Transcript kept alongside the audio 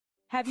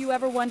Have you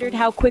ever wondered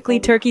how quickly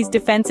Turkey's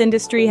defense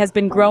industry has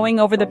been growing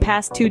over the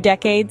past 2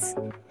 decades?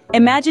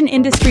 Imagine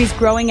industries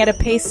growing at a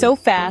pace so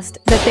fast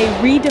that they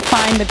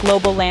redefine the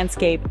global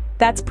landscape.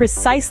 That's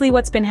precisely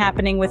what's been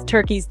happening with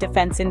Turkey's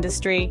defense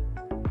industry.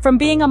 From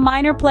being a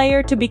minor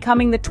player to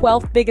becoming the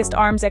 12th biggest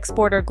arms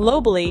exporter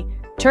globally,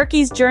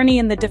 Turkey's journey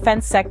in the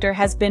defense sector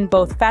has been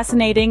both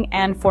fascinating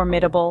and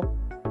formidable.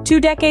 2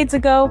 decades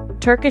ago,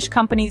 Turkish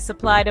companies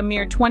supplied a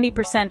mere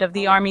 20% of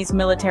the army's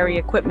military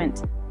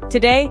equipment.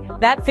 Today,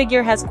 that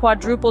figure has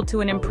quadrupled to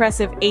an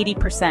impressive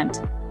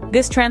 80%.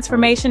 This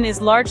transformation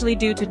is largely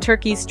due to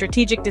Turkey's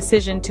strategic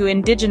decision to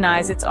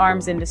indigenize its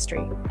arms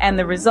industry. And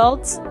the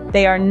results?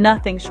 They are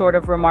nothing short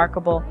of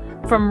remarkable.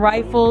 From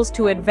rifles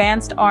to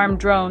advanced armed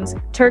drones,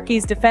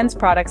 Turkey's defense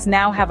products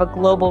now have a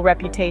global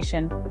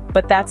reputation.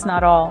 But that's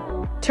not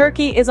all.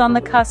 Turkey is on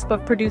the cusp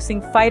of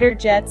producing fighter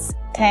jets,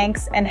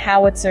 tanks, and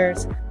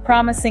howitzers,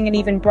 promising an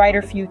even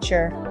brighter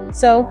future.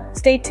 So,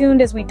 stay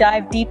tuned as we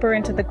dive deeper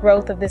into the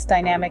growth of this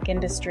dynamic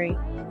industry.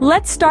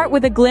 Let's start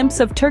with a glimpse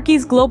of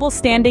Turkey's global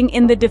standing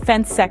in the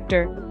defense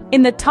sector.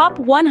 In the top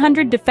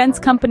 100 defense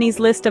companies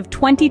list of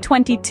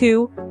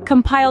 2022,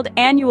 compiled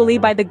annually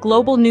by the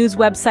global news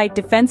website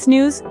Defense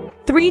News,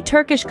 3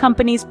 Turkish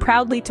companies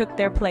proudly took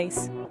their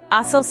place.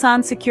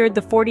 Aselsan secured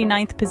the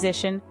 49th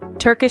position,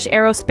 Turkish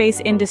Aerospace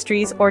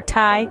Industries, or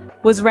TAI,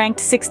 was ranked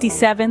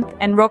 67th,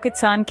 and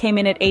Roketsan came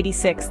in at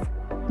 86th.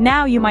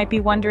 Now you might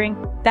be wondering,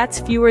 that's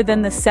fewer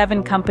than the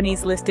 7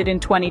 companies listed in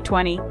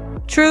 2020.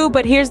 True,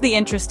 but here's the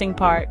interesting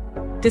part.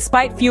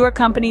 Despite fewer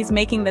companies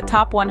making the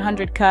top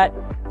 100 cut,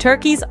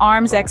 Turkey's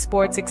arms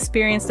exports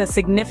experienced a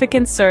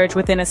significant surge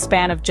within a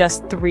span of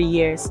just 3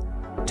 years.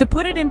 To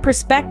put it in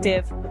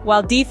perspective,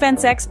 while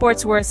defense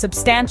exports were a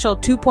substantial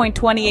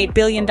 $2.28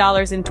 billion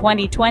in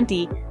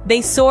 2020,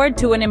 they soared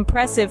to an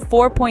impressive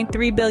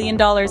 $4.3 billion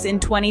in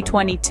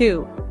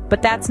 2022.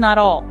 But that's not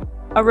all.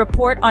 A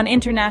report on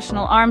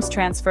international arms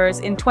transfers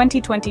in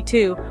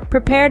 2022,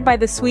 prepared by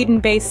the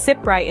Sweden-based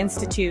SIPRI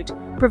Institute,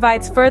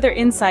 provides further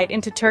insight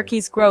into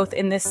Turkey's growth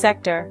in this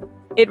sector.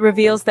 It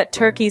reveals that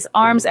Turkey's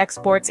arms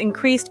exports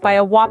increased by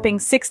a whopping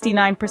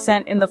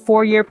 69% in the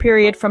 4-year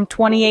period from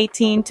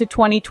 2018 to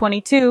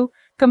 2022,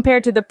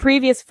 compared to the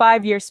previous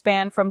 5-year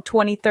span from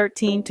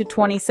 2013 to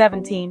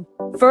 2017.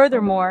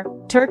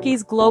 Furthermore,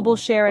 Turkey's global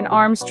share in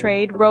arms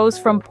trade rose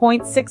from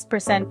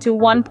 0.6% to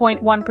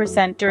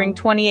 1.1% during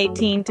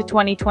 2018 to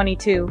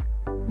 2022.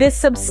 This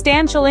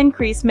substantial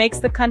increase makes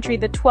the country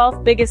the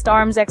 12th biggest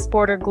arms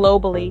exporter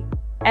globally.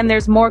 And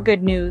there's more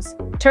good news.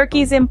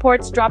 Turkey's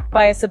imports dropped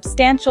by a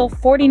substantial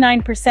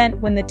 49%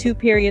 when the 2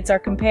 periods are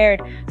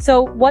compared.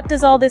 So, what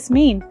does all this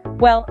mean?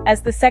 Well,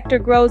 as the sector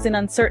grows in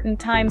uncertain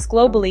times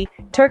globally,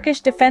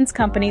 Turkish defense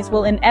companies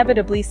will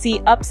inevitably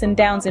see ups and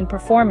downs in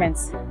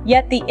performance.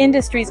 Yet the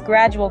industry's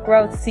gradual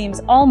growth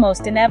seems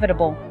almost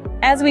inevitable.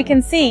 As we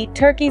can see,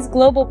 Turkey's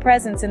global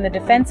presence in the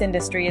defense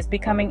industry is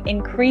becoming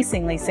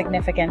increasingly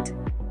significant.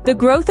 The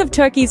growth of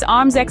Turkey's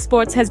arms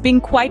exports has been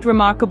quite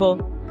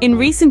remarkable. In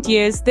recent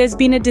years, there's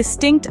been a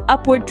distinct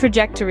upward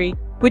trajectory,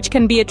 which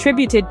can be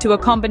attributed to a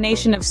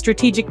combination of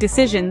strategic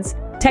decisions,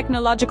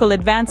 technological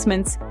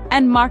advancements,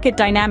 and market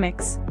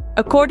dynamics.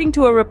 According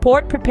to a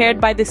report prepared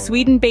by the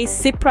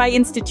Sweden-based SIPRI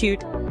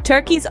Institute,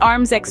 Turkey's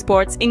arms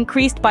exports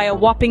increased by a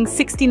whopping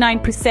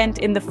 69%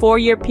 in the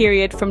 4-year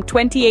period from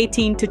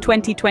 2018 to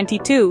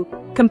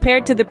 2022,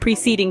 compared to the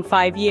preceding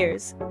 5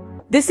 years.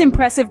 This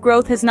impressive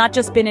growth has not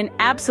just been in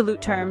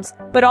absolute terms,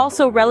 but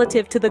also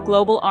relative to the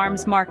global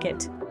arms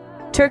market.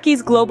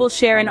 Turkey's global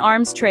share in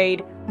arms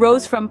trade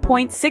rose from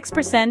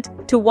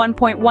 0.6% to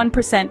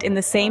 1.1% in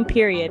the same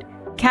period,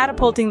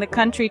 catapulting the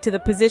country to the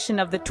position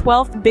of the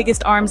 12th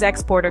biggest arms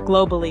exporter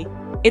globally.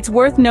 It's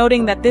worth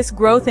noting that this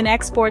growth in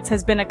exports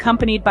has been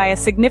accompanied by a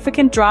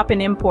significant drop in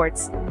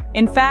imports.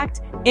 In fact,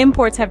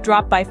 imports have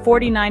dropped by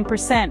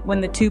 49% when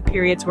the 2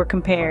 periods were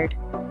compared.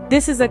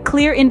 This is a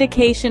clear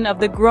indication of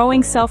the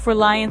growing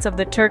self-reliance of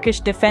the Turkish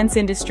defense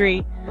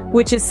industry,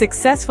 which is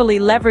successfully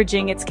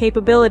leveraging its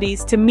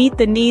capabilities to meet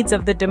the needs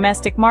of the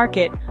domestic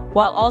market,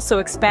 while also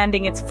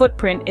expanding its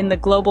footprint in the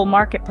global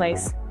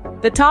marketplace.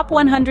 The top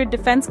 100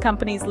 defense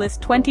companies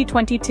list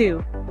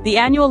 2022. The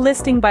annual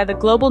listing by the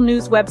global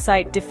news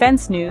website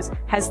Defense News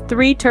has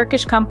 3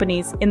 Turkish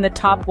companies in the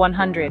top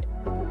 100.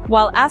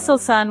 While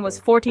Aselsan was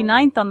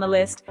 49th on the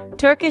list,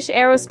 Turkish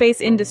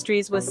Aerospace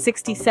Industries was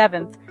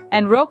 67th,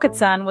 and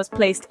Roketsan was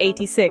placed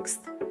 86th.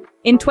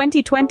 In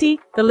 2020,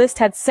 the list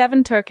had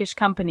 7 Turkish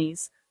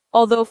companies.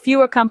 Although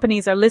fewer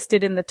companies are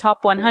listed in the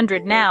top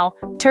 100 now,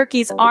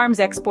 Turkey's arms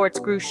exports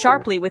grew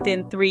sharply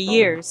within 3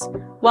 years.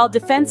 While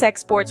defense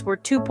exports were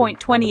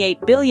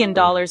 $2.28 billion in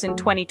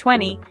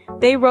 2020,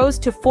 they rose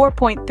to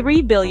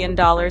 $4.3 billion in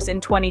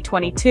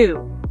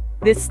 2022.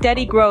 This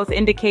steady growth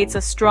indicates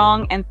a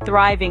strong and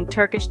thriving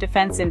Turkish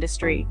defense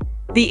industry.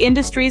 The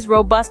industry's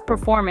robust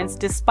performance,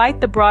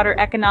 despite the broader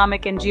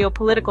economic and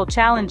geopolitical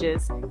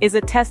challenges, is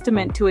a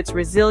testament to its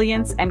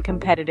resilience and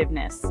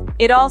competitiveness.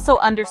 It also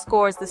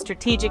underscores the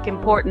strategic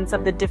importance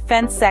of the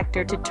defense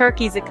sector to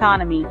Turkey's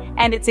economy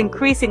and its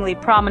increasingly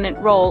prominent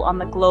role on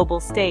the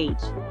global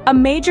stage. A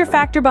major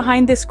factor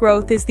behind this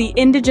growth is the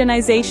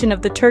indigenization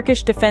of the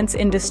Turkish defense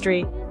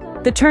industry.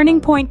 The turning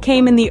point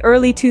came in the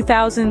early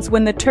 2000s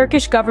when the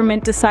Turkish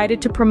government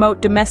decided to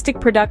promote domestic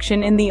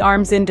production in the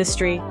arms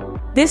industry.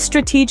 This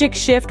strategic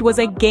shift was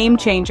a game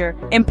changer,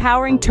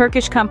 empowering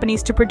Turkish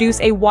companies to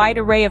produce a wide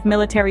array of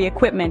military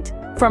equipment,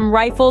 from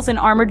rifles and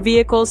armored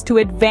vehicles to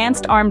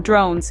advanced armed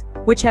drones,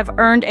 which have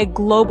earned a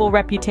global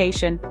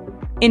reputation.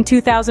 In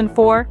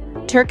 2004,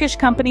 Turkish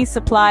companies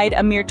supplied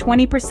a mere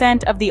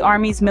 20% of the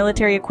army's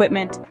military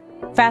equipment.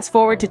 Fast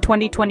forward to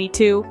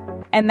 2022,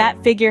 and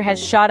that figure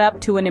has shot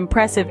up to an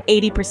impressive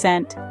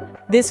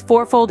 80%. This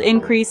fourfold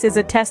increase is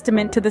a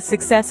testament to the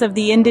success of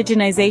the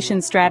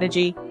indigenization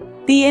strategy.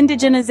 The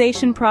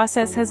indigenization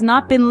process has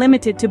not been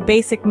limited to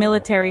basic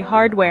military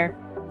hardware.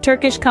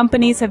 Turkish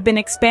companies have been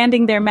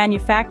expanding their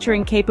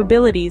manufacturing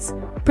capabilities,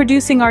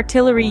 producing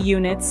artillery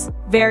units,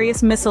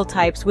 various missile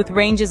types with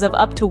ranges of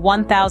up to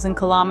 1,000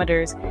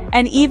 kilometers,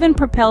 and even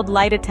propelled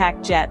light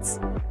attack jets.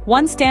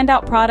 One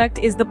standout product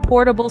is the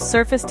portable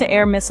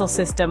surface-to-air missile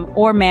system,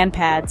 or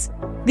MANPADS.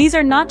 These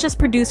are not just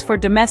produced for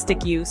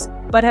domestic use,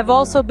 but have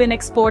also been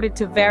exported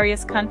to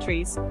various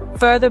countries,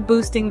 further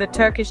boosting the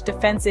Turkish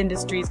defense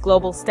industry's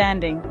global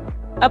standing.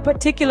 A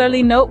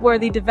particularly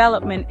noteworthy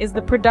development is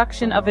the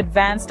production of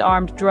advanced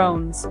armed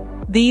drones.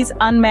 These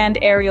unmanned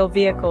aerial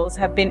vehicles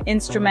have been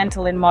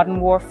instrumental in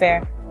modern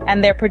warfare,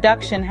 and their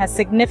production has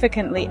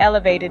significantly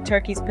elevated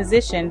Turkey's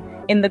position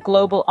in the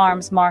global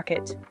arms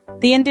market.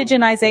 The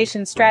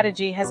indigenization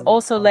strategy has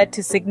also led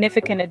to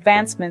significant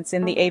advancements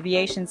in the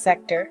aviation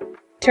sector.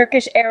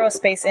 Turkish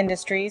Aerospace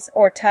Industries,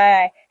 or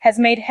TAI, has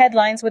made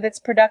headlines with its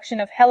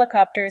production of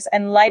helicopters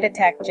and light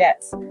attack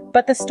jets.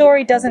 But the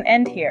story doesn't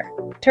end here.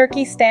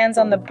 Turkey stands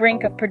on the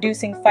brink of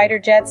producing fighter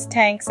jets,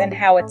 tanks, and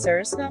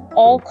howitzers,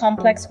 all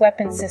complex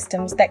weapon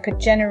systems that could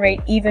generate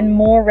even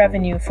more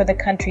revenue for the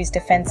country's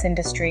defense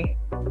industry.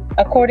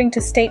 According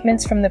to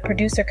statements from the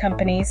producer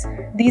companies,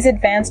 these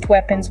advanced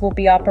weapons will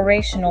be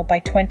operational by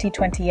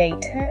 2028.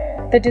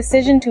 The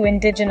decision to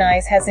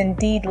indigenize has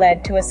indeed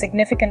led to a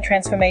significant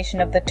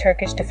transformation of the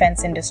Turkish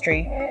defense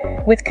industry.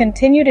 With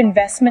continued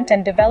investment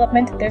and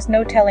development, there's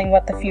no telling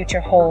what the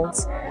future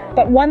holds.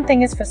 But one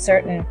thing is for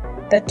certain,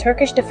 the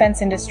Turkish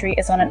defense industry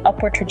is on an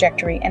upward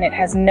trajectory and it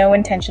has no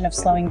intention of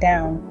slowing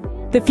down.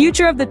 The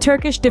future of the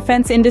Turkish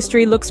defense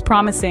industry looks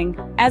promising.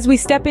 As we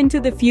step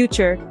into the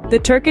future, the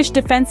Turkish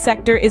defense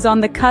sector is on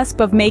the cusp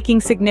of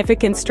making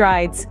significant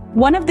strides.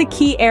 One of the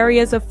key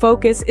areas of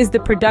focus is the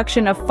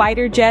production of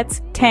fighter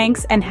jets,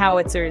 tanks, and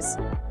howitzers.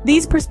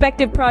 These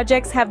prospective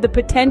projects have the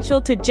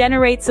potential to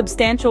generate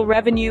substantial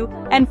revenue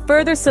and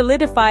further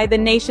solidify the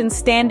nation's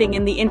standing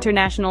in the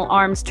international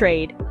arms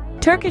trade.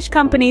 Turkish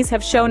companies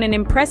have shown an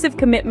impressive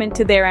commitment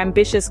to their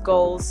ambitious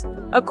goals.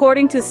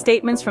 According to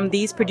statements from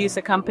these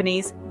producer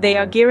companies, they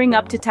are gearing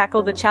up to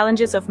tackle the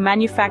challenges of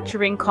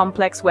manufacturing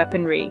complex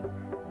weaponry.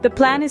 The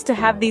plan is to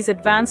have these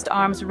advanced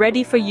arms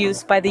ready for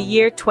use by the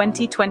year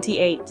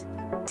 2028.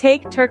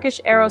 Take Turkish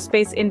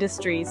Aerospace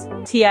Industries,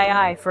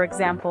 TII, for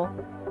example.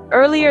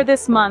 Earlier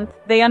this month,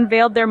 they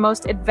unveiled their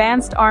most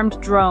advanced armed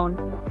drone,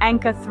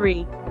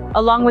 Anka-3,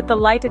 along with the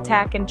light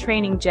attack and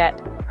training jet,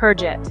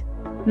 Hürjet.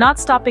 Not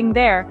stopping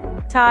there,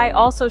 TAI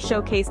also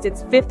showcased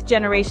its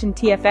fifth-generation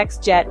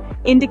TFX jet,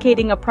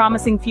 indicating a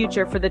promising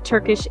future for the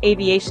Turkish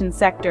aviation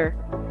sector.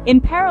 In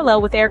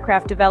parallel with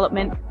aircraft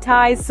development,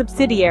 TAI's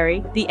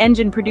subsidiary, the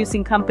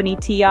engine-producing company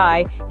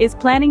TI, is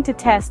planning to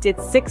test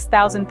its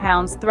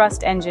 6,000-pound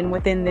thrust engine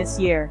within this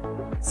year.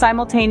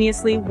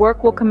 Simultaneously,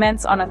 work will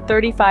commence on a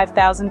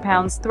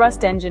 35,000-pound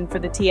thrust engine for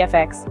the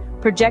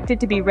TFX, projected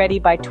to be ready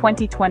by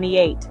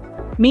 2028.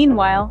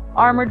 Meanwhile,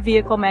 armored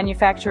vehicle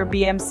manufacturer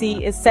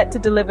BMC is set to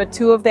deliver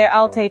 2 of their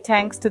Altay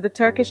tanks to the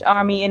Turkish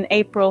army in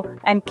April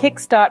and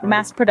kickstart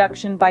mass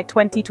production by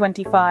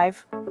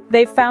 2025.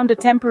 They've found a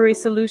temporary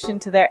solution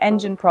to their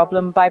engine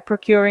problem by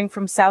procuring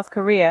from South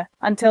Korea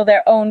until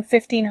their own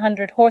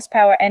 1,500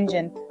 horsepower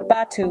engine,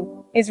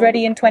 Batu, is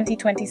ready in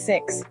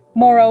 2026.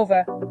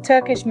 Moreover,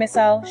 Turkish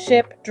missile,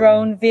 ship,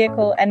 drone,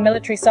 vehicle, and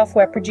military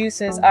software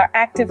producers are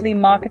actively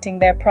marketing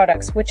their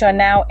products, which are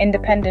now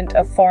independent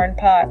of foreign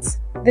parts.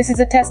 This is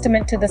a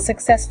testament to the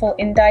successful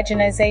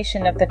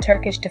indigenization of the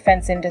Turkish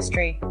defense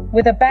industry.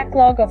 With a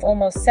backlog of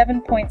almost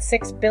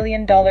 $7.6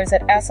 billion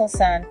at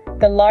Aselsan,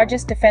 the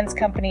largest defense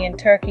company in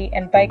Turkey,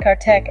 and Baykar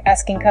Tech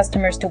asking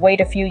customers to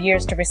wait a few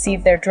years to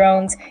receive their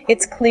drones,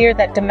 it's clear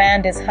that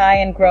demand is high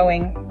and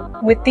growing.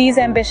 With these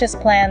ambitious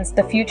plans,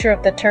 the future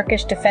of the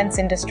Turkish defense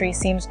industry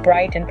seems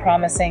bright and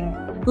promising.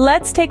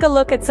 Let's take a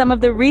look at some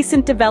of the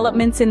recent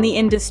developments in the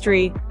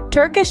industry.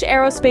 Turkish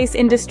Aerospace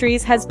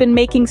Industries has been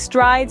making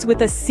strides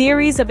with a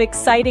series of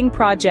exciting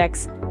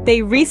projects.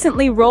 They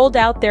recently rolled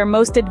out their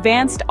most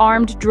advanced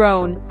armed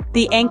drone,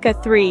 the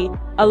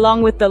Anka-3,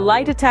 along with the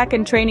light attack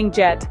and training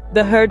jet,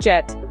 the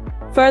Hürjet.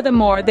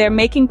 Furthermore, they're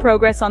making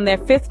progress on their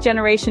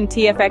 5th-generation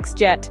TFX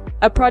jet,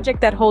 a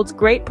project that holds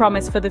great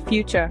promise for the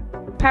future.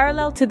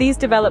 Parallel to these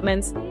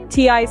developments,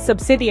 TI's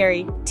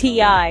subsidiary,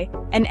 TI,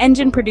 an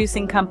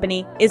engine-producing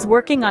company, is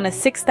working on a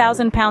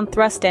 6,000-pound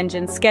thrust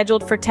engine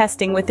scheduled for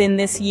testing within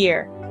this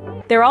year.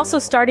 They're also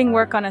starting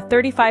work on a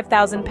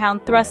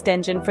 35,000-pound thrust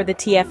engine for the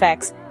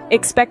TFX,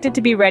 expected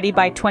to be ready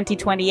by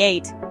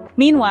 2028.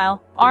 Meanwhile,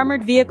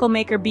 armored vehicle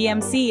maker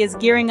BMC is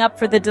gearing up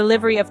for the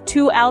delivery of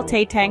 2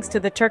 Altay tanks to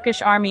the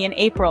Turkish army in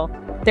April.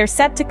 They're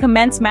set to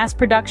commence mass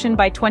production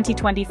by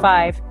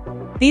 2025.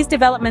 These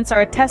developments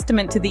are a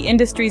testament to the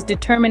industry's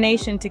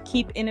determination to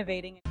keep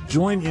innovating.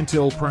 Join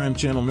Intel Prime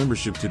channel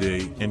membership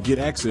today and get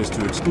access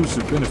to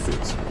exclusive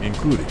benefits,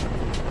 including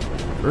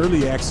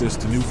early access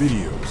to new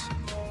videos,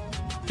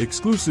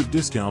 exclusive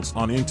discounts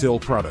on Intel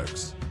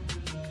products,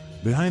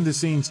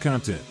 behind-the-scenes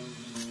content,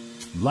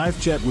 live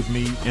chat with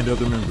me and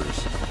other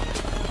members.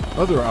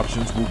 Other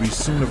options will be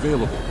soon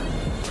available.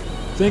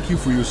 Thank you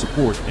for your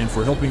support and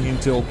for helping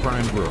Intel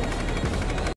Prime grow.